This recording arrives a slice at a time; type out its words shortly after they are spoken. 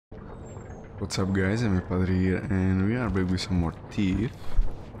What's up guys, I'm Padre here and we are back with some more Thief.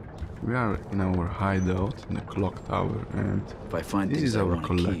 We are in our hideout in the clock tower and if I find this is our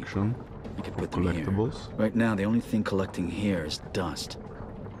collection I can of put them collectibles. Here. Right now the only thing collecting here is dust.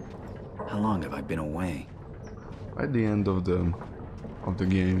 How long have I been away? By the end of the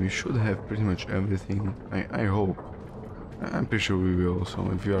game we should have pretty much everything, I hope. I'm pretty sure we will, so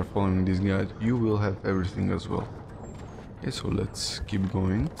if you are following this guide you will have everything as well. Okay, so let's keep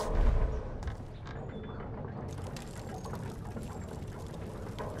going.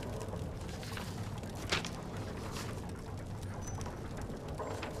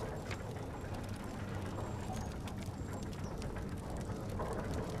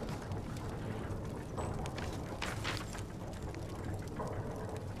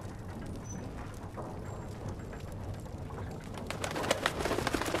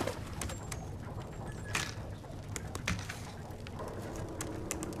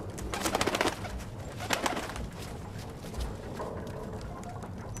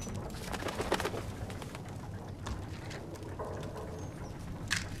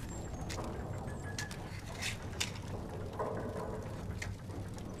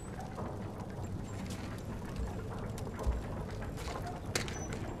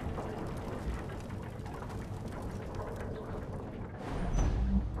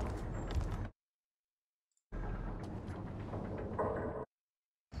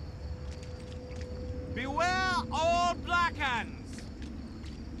 Beware all black hands!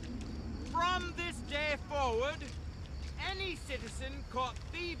 From this day forward, any citizen caught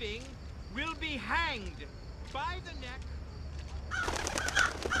thieving will be hanged by the neck.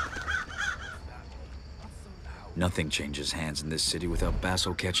 Nothing changes hands in this city without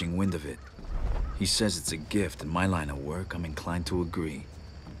Basso catching wind of it. He says it's a gift. In my line of work, I'm inclined to agree.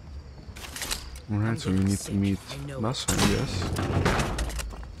 Alright, so we need to meet Basso, yes.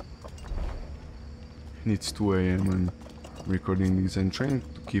 It's 2 AM and recording this. I'm trying to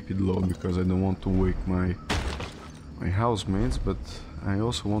keep it low because I don't want to wake my housemates, but I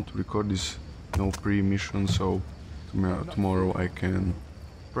also want to record this pre-mission, so tomorrow I can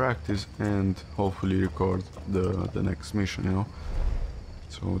practice and hopefully record the next mission,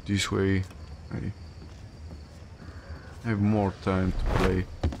 So this way I have more time to play.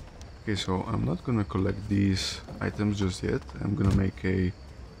 Okay, so I'm not gonna collect these items just yet. I'm gonna make a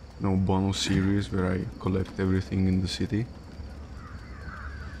bonus series where I collect everything in the city.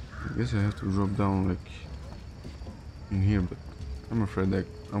 I guess I have to drop down like in here, but I'm afraid that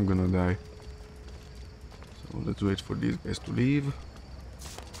I'm gonna die. So let's wait for these guys to leave.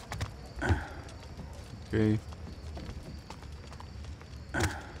 Okay.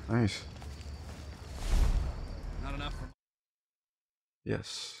 Nice. Not enough for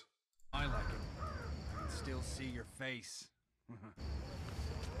Yes. I like it. I can still see your face.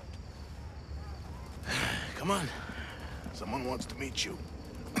 Come on. Someone wants to meet you.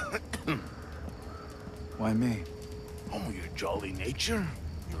 Why me? Oh, your jolly nature?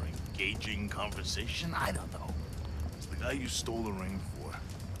 Your engaging conversation? I don't know. It's the guy you stole the ring for.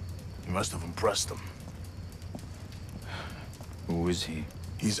 You must have impressed him. Who is he?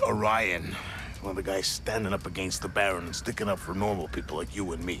 He's Orion. He's one of the guys standing up against the Baron and sticking up for normal people like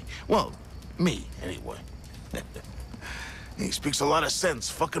you and me. Well, me, anyway. He speaks a lot of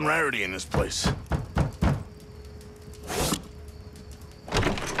sense. Fucking rarity in this place.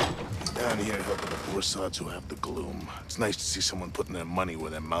 Down here, helping the poor sods who have the gloom. It's nice to see someone putting their money where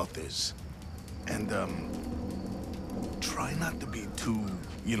their mouth is. And, try not to be too,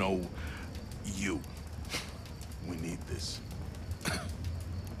 you. We need this.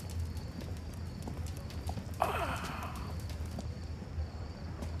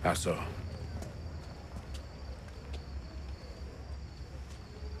 How so?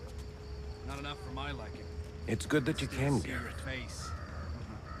 Not enough for my liking. It's good that you came, See your Garrett. face.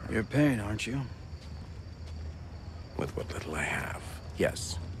 You're paying, aren't you? With what little I have,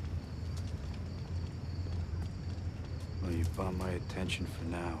 yes. Well, you've bought my attention for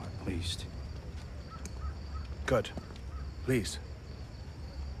now, at least. Good. Please.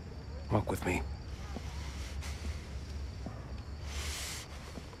 Walk with me.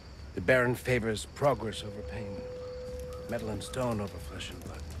 The Baron favors progress over pain. Metal and stone over flesh and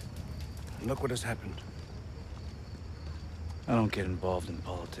blood. And look what has happened. I don't get involved in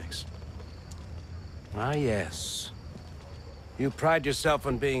politics. Ah, yes. You pride yourself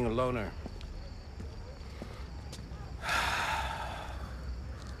on being a loner.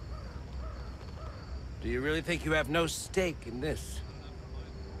 Do you really think you have no stake in this?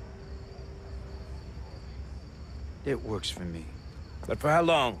 It works for me. But for how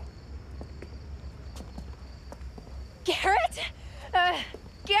long? Garrett?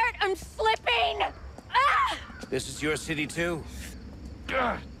 Garrett, I'm slipping! This is your city too?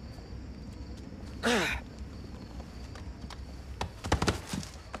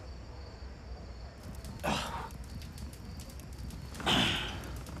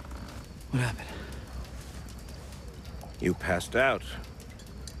 What happened? You passed out.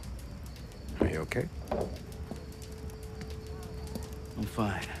 Are you okay? I'm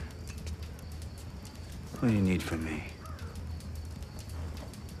fine. What do you need from me?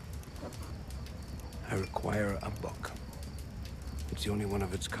 I require a book. It's the only one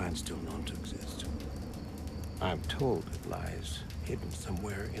of its kind still known to exist. I'm told it lies hidden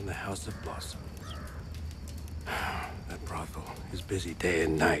somewhere in the House of Blossoms. That brothel is busy day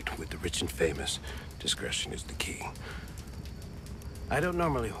and night with the rich and famous. Discretion is the key. I don't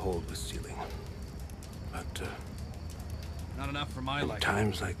normally hold with stealing, but Not enough for my in liking.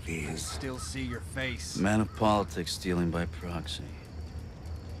 times like these, Still see your face. Man of politics stealing by proxy.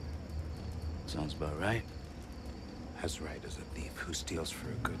 Sounds about right. as right as a thief who steals for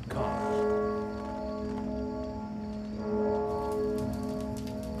a good cause.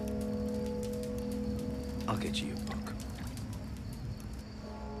 I'll get you your book.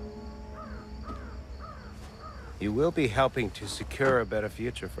 You will be helping to secure a better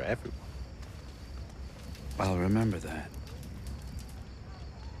future for everyone. I'll remember that.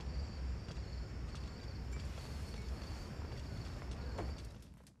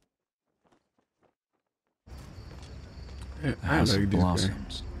 Yeah, The I House like of this guy.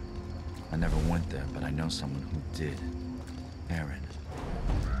 Blossoms. I never went there, but I know someone who did. Aaron.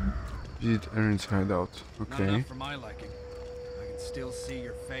 Visit Aaron's hideout. Not Okay. enough for my liking. I can still see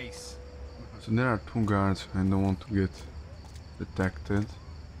your face. So there are two guards. I don't want to get detected.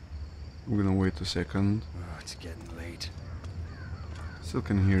 I'm gonna wait a second. Oh, it's getting late. Still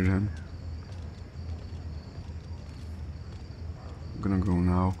can hear them. I'm gonna go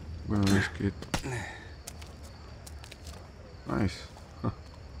now. I'm gonna risk it. Nice. Huh.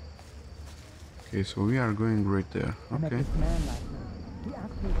 Okay, so we are going right there. I met Okay. this man last night. He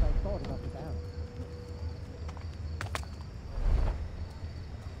asked me what I thought about the Baron.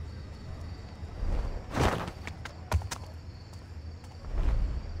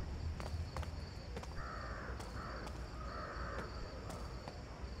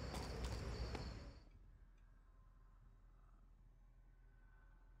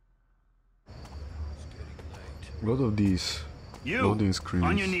 A lot of these You, loading screens.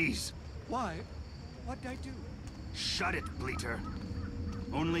 on your knees. Why? What'd I do? Shut it, Bleater.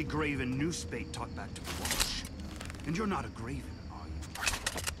 Only Graven Newspate taught that to watch. And you're not a Graven, are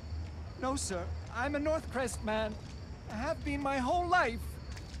you? No, sir. I'm a Northcrest man. I have been my whole life.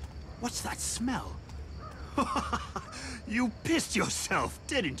 What's that smell? You pissed yourself,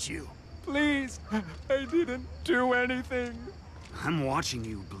 didn't you? Please, I didn't do anything. I'm watching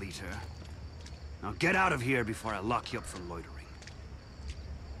you, Bleater. Now get out of here before I lock you up for loitering.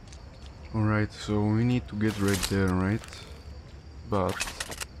 Alright, so we need to get right there, right? But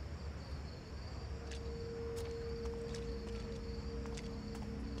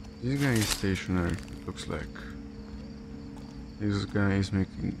this guy is stationary, it looks like. This guy is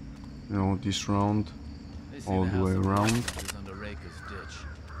making, you know, this round all the way around.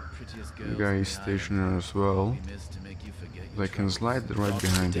 The guy is stationary as well. They can slide right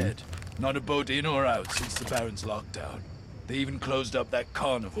behind him. Not a boat in or out since the Baron's lockdown. They even closed up that The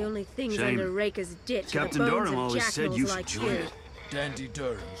carnival. only things Shame. under Raker's ditch are the Captain bones Durham of always said jackals you should like join you. it. Dandy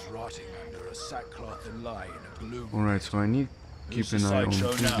Durham's rotting under a sackcloth and lie in a gloom. Alright, so I need to keep Who's an the eye on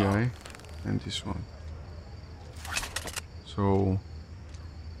sideshow this now? guy and this one. So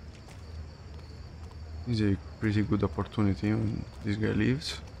this is a pretty good opportunity when this guy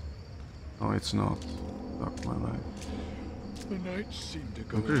leaves. No, it's not. Fuck my life. The nights seem to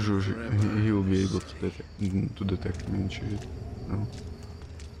go I'm pretty sure on forever. he will be able to detect me and shit. No.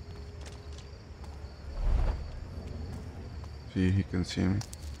 See, he can see me.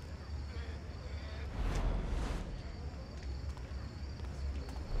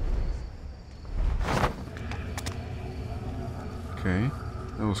 Okay,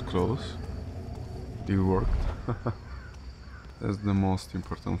 that was close. It worked. That's the most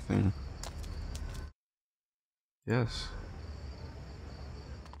important thing. Yes.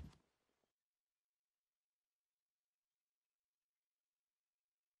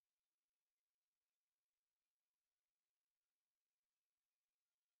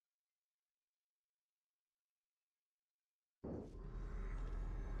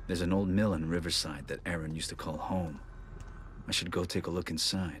 There's an old mill in Riverside that Aaron used to call home. I should go take a look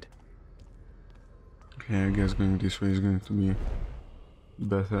inside. Okay, I guess going this way is going to be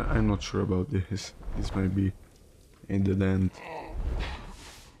better. I'm not sure about this. This might be a dead end.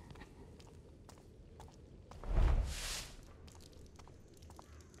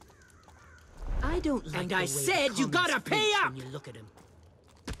 don't like And the I way said the you gotta comments pay flinch up! when you look at him.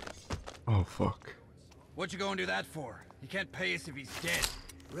 Oh, fuck. What you gonna do that for? He can't pay us if he's dead.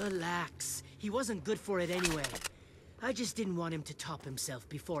 Relax. He wasn't good for it anyway. I just didn't want him to top himself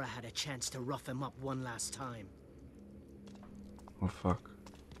before I had a chance to rough him up one last time. Oh, fuck.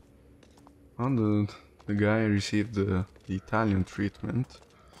 Oh, the guy received the Italian treatment.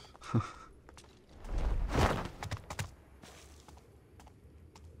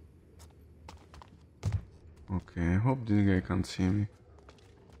 Okay, I hope this guy can't see me.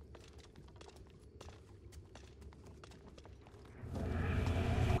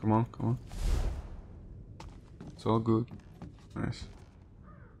 Come on, come on. It's all good. Nice.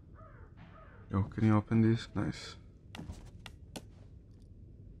 Yo, can you open this? Nice.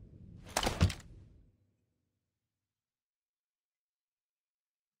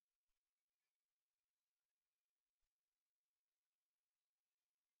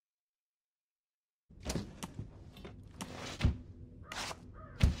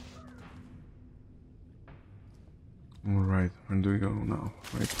 Alright, where do we go now?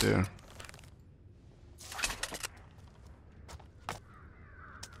 Right there.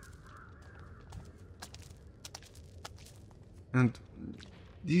 And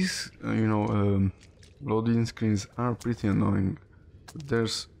these, loading screens are pretty annoying. But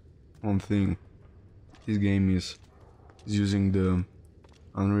there's one thing. This game is using the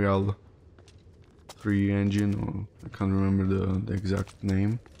Unreal 3 engine, or I can't remember the exact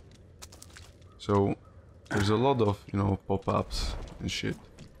name. So there's a lot of, pop-ups and shit.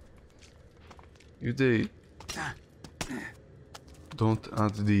 If they don't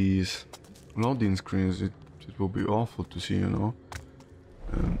add these loading screens, it will be awful to see,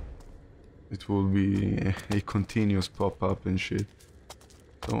 it will be a continuous pop-up and shit.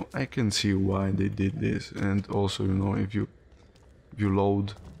 So I can see why they did this. And also, if you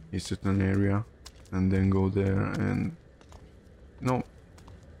load a certain area and then go there, and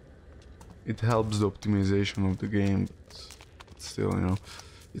it helps the optimization of the game, but still,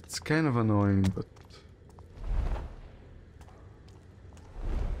 it's kind of annoying, but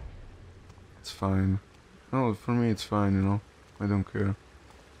it's fine. No, for me it's fine, I don't care.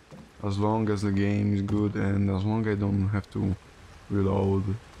 As long as the game is good and as long as I don't have to reload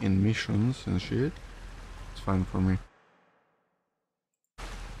in missions and shit, it's fine for me.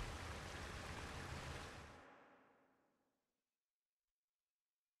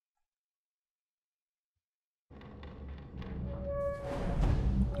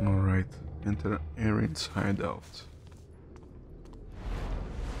 Alright, enter Erin's hideout.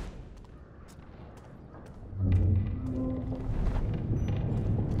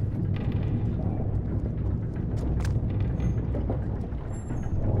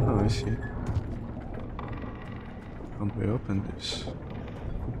 Oh, I see. Can't we open this?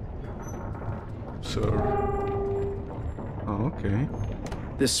 Sir. Oh, okay.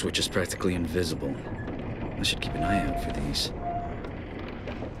 This switch is practically invisible. I should keep an eye out for these.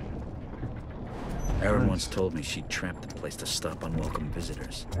 Erin once told me she'd trapped the place to stop unwelcome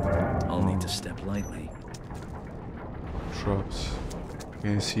visitors. I'll need to step lightly. Traps.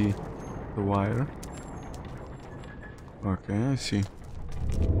 Can you see the wire? Okay, I see.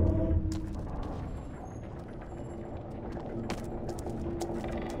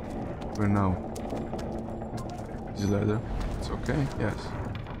 Where now? This ladder? It's okay? Yes.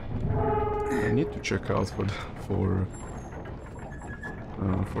 I need to check out for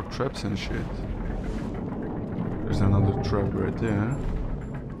traps and shit. There's another trap right there.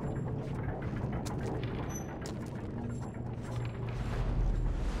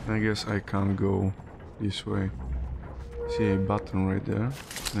 I guess I can't go this way. See a button right there.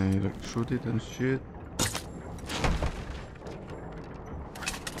 And you like shoot it and shit.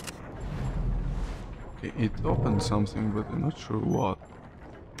 Okay, it opened something, but I'm not sure what.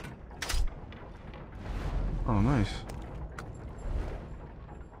 Oh, nice.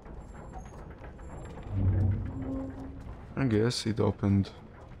 I guess it opened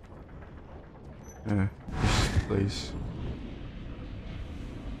this place.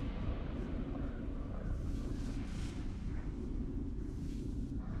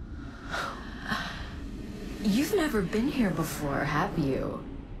 You've never been here before, have you?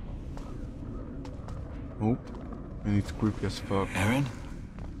 Nope. And it's creepy as fuck. Erin?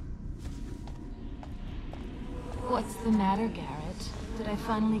 What's the matter, Garrett? Did I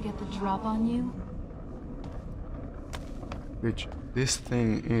finally get the drop on you? Bitch, this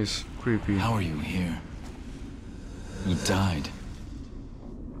thing is creepy. How are you here? You died.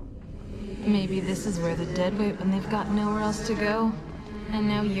 Maybe this is where the dead wait when they've got nowhere else to go. And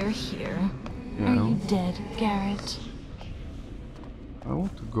now you're here. Yeah. Are you dead, Garrett? I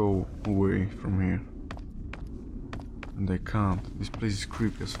want to go away from here. And I can't. This place is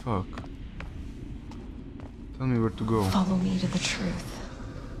creepy as fuck. Tell me where to go. Follow me to the truth.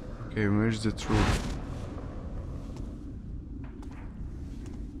 Okay, where's the truth?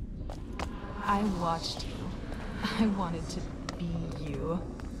 I watched you. I wanted to be you.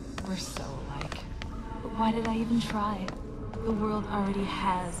 We're so alike. But why did I even try? The world already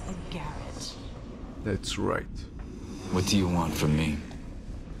has a Garrett. That's right. What do you want from me?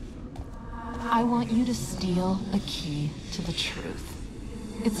 I want you to steal a key to the truth.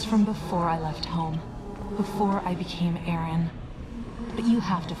 It's from before I left home. Before I became Aaron. But you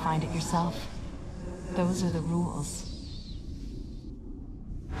have to find it yourself. Those are the rules.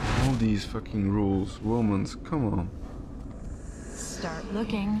 All these fucking rules, Romans, come on. Start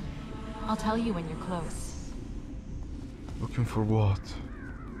looking. I'll tell you when you're close. Looking for what?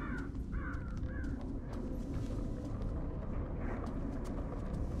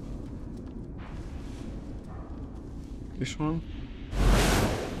 This one?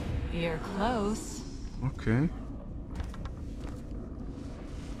 You're close. Okay.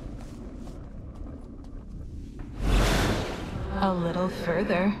 A little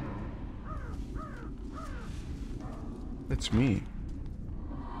further. That's me.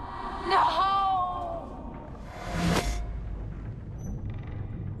 No!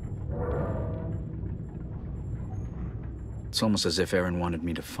 It's almost as if Aaron wanted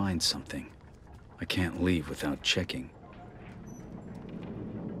me to find something. I can't leave without checking.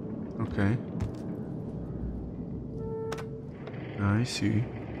 Okay. I see.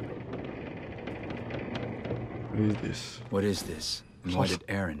 What is this? What is this? And why did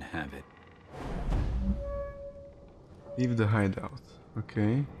Aaron have it? Leave the hideout.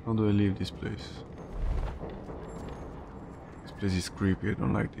 Okay. How do I leave this place? This place is creepy. I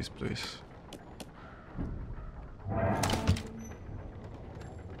don't like this place.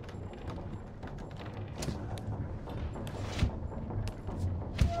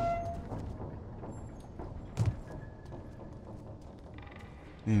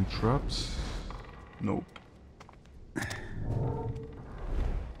 Any traps? Nope.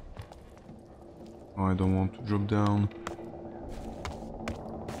 Oh, I don't want to drop down.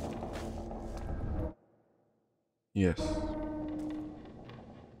 Yes.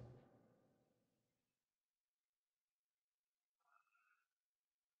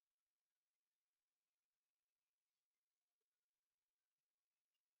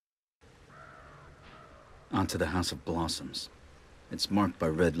 Onto the House of Blossoms. It's marked by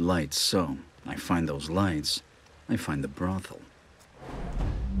red lights, so I find those lights, I find the brothel.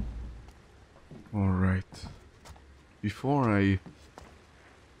 Alright. Before I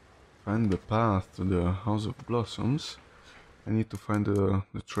find the path to the House of Blossoms, I need to find the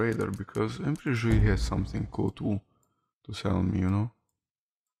trader, because I'm pretty sure he has something cool to sell me, you know?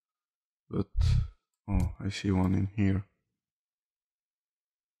 But, oh, I see one in here.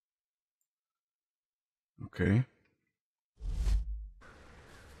 Okay.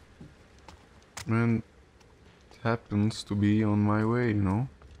 And it happens to be on my way, you know?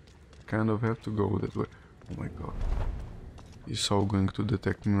 I kind of have to go that way. Oh my god. He's so going to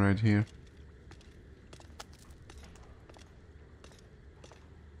detect me right here.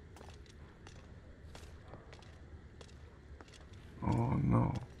 Oh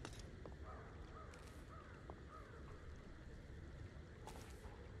no.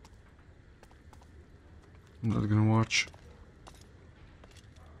 I'm not gonna watch.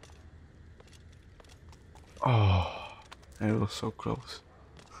 Oh, it was so close.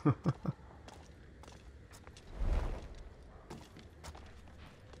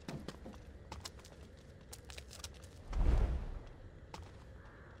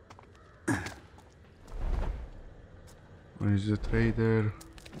 Where is the trader?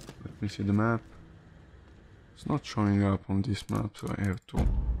 Let me see the map. It's not showing up on this map, so I have to...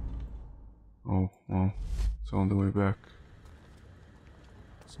 Oh, well, it's on the way back.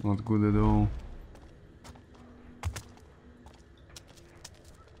 It's not good at all.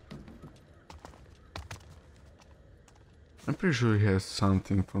 I'm pretty sure he has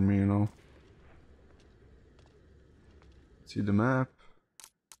something for me, you know. See the map.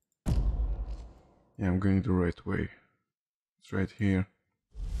 Yeah, I'm going the right way. It's right here.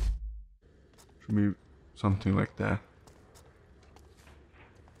 Should be something like that.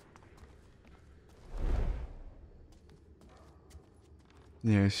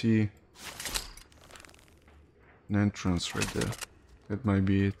 Yeah, I see an entrance right there. That might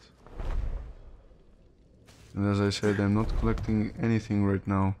be it. And as I said, I'm not collecting anything right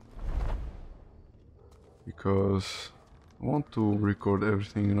now, because I want to record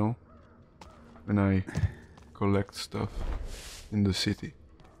everything, you know, when I collect stuff in the city.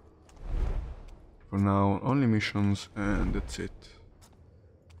 For now, only missions, and that's it.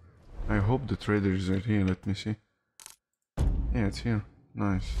 I hope the trader is right here. Let me see. Yeah, it's here.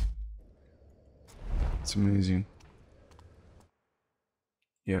 Nice. It's amazing.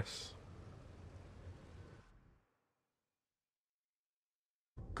 Yes.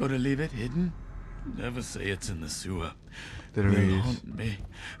 Gotta leave it hidden? Never say it's in the sewer. There They'll is. haunt me.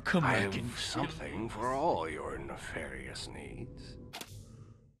 Come I back have and something for all your nefarious needs.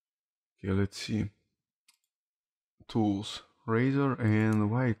 Okay, let's see. Tools. Razor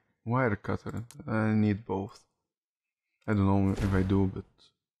and wire cutter. I need both. I don't know if I do, but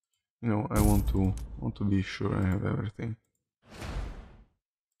you know, I want to be sure I have everything.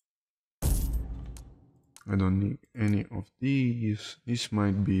 I don't need any of these. This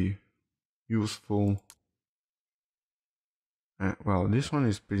might be useful. Well, this one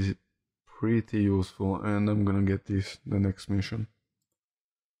is pretty useful, and I'm gonna get this the next mission.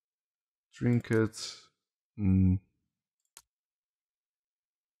 Trinkets. I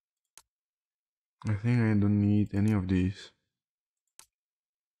think I don't need any of these.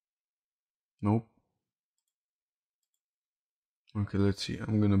 Nope. Okay, let's see.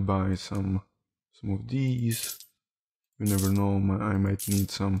 I'm gonna buy some of these. You never know, I might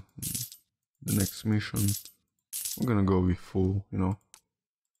need some the next mission. I'm gonna go with full, you know.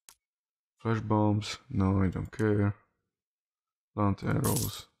 Flash bombs, no, I don't care. Plant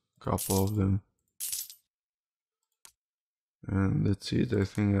arrows, couple of them. And that's it. I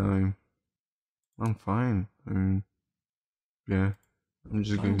think I'm fine. I mean, yeah, I'm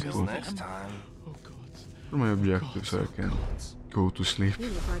just going to next time. for my objective so I can go to sleep. You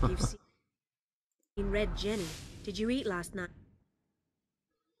look like you've seen Red Jenny. Did you eat last night?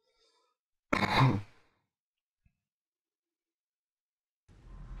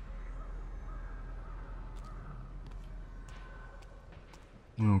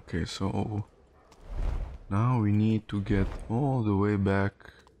 Okay, so now we need to get all the way back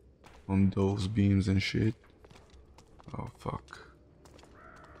on those beams and shit. Oh fuck.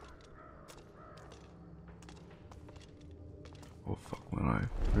 Oh fuck my life.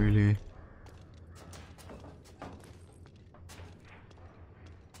 Really?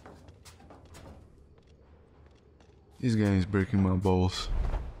 This guy is breaking my balls.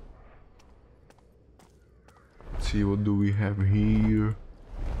 Let's see, what do we have here?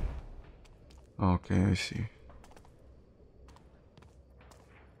 Okay, I see.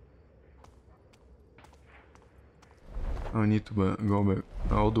 I need to go back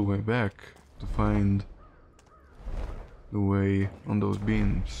all the way back to find the way on those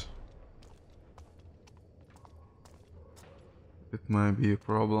beams. It might be a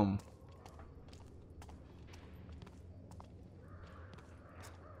problem.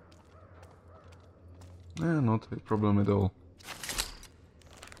 Not a problem at all.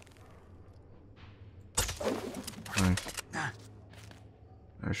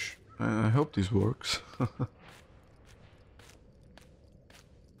 Nice. I hope this works.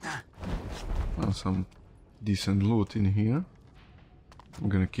 Well, some decent loot in here. I'm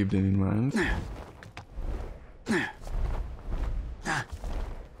gonna keep that in mind.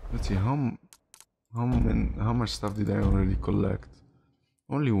 Let's see, how much stuff did I already collect?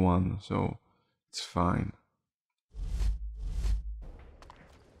 Only one, so it's fine.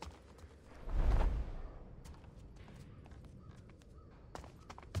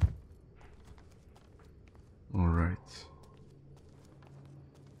 All right.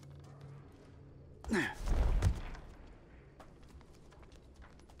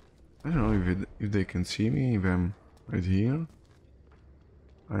 I don't know if they can see me if I'm right here.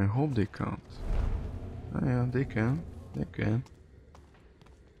 I hope they can't. Oh, yeah, they can. They can.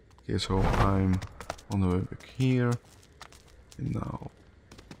 Okay, so I'm on the way back here, and now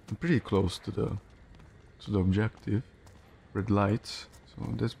I'm pretty close to the objective. Red lights,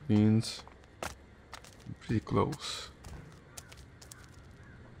 so that means I'm pretty close.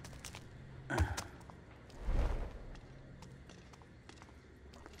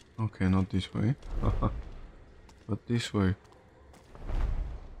 Okay, not this way, but this way.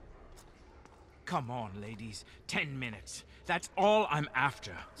 Come on, ladies. 10 minutes. That's all I'm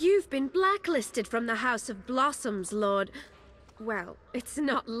after. You've been blacklisted from the House of Blossoms, Lord. Well, it's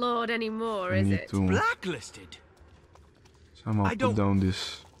not Lord anymore, is it? Blacklisted? Somehow put down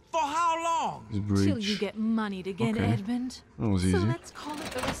this. For how long? This bridge. Till you get moneyed again, Okay. Edmund. That was easy. So let's call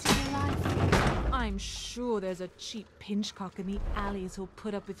it the rest of your life. I'm sure there's a cheap pinchcock in the alleys who'll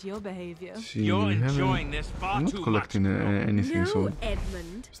put up with your behavior. See, You're we haven't- enjoying this far I'm not too collecting anything, No, so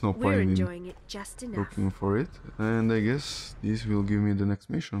Edmund. there's no We're point in enjoying it just enough. looking for it. And I guess this will give me the next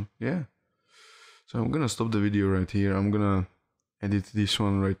mission. Yeah. So I'm gonna stop the video right here. I'm gonna edit this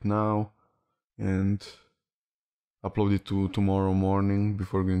one right now and upload it to tomorrow morning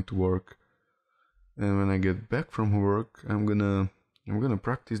before going to work. And when I get back from work, I'm gonna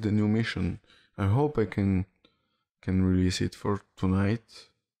practice the new mission. I hope I can release it for tonight.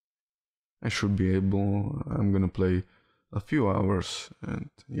 I should be able. I'm gonna play a few hours, and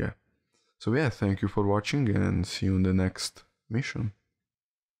yeah. So yeah, thank you for watching and see you in the next mission.